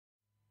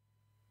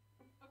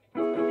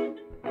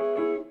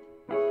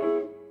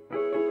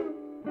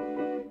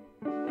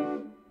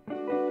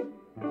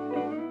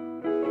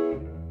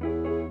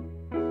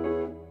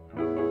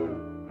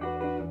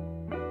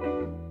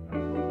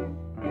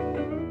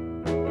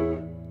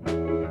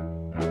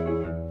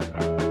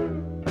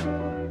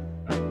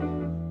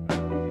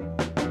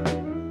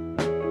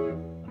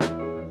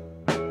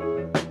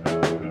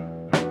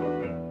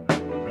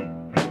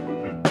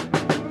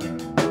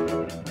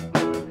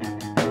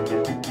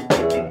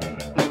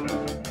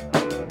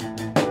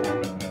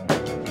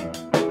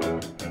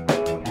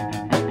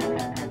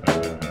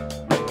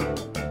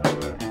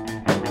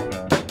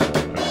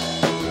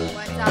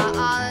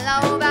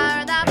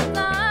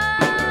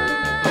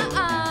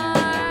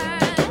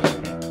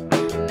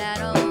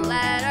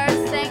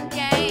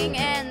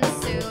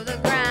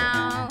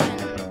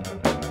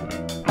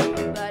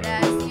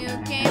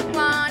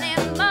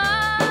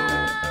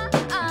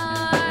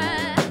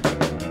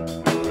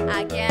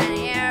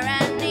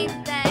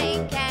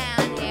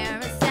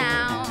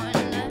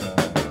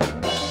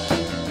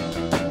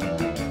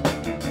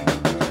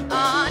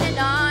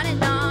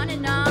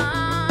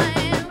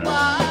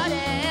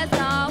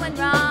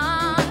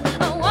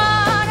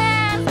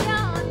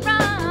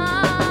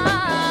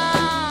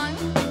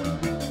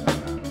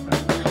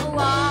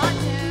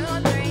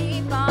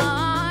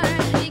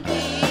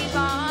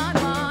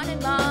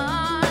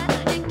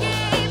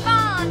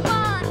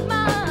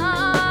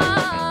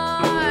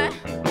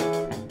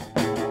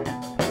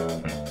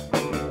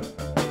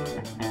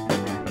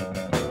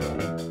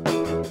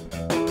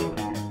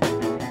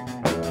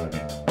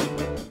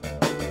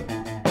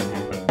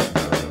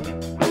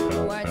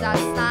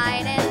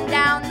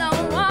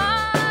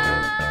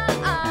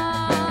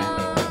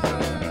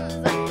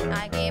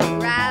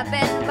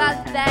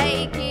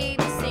they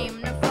keep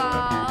seem to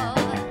fall.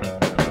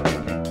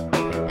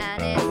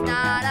 And it's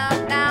not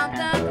about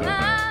the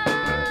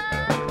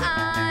climb,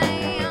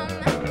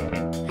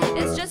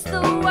 it's just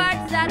the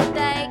words that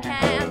they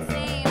can't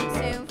seem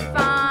to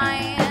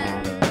find.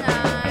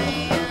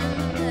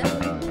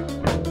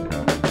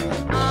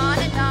 On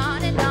and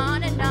on and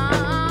on and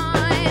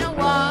on,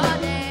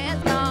 what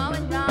is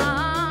going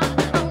wrong?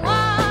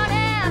 What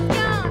is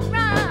going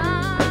wrong?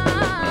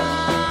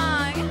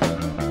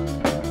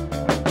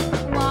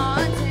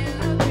 1,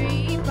 2,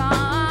 3, 4,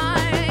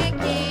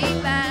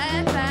 keep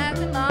back, back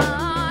to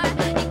more.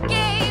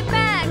 Keep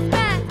back,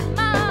 back to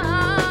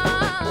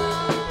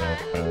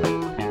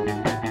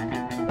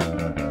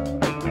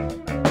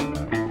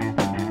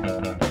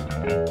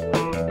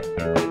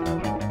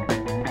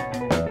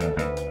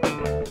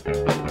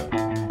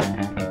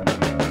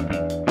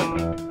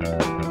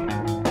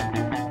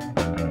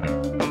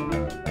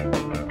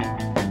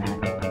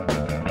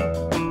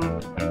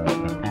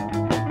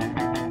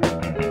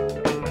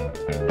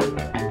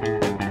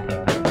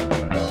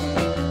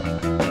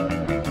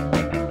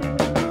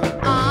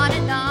on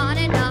and on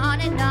and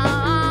on and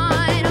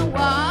on.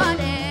 What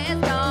is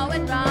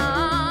going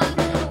wrong?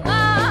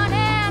 What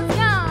is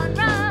going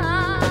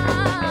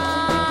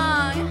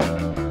wrong?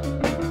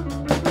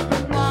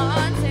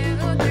 1,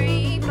 2,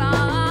 3, 4.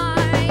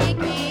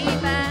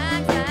 Keep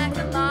back, back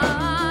to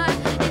more.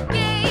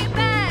 Keep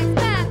back,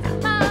 back to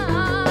more.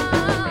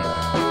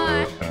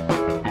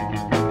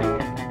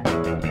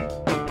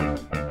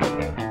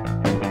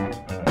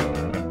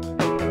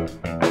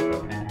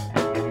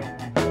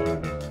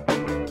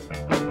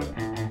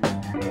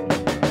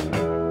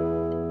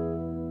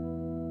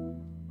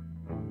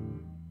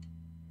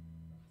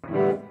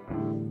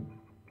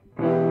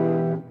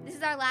 This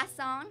is our last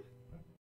song.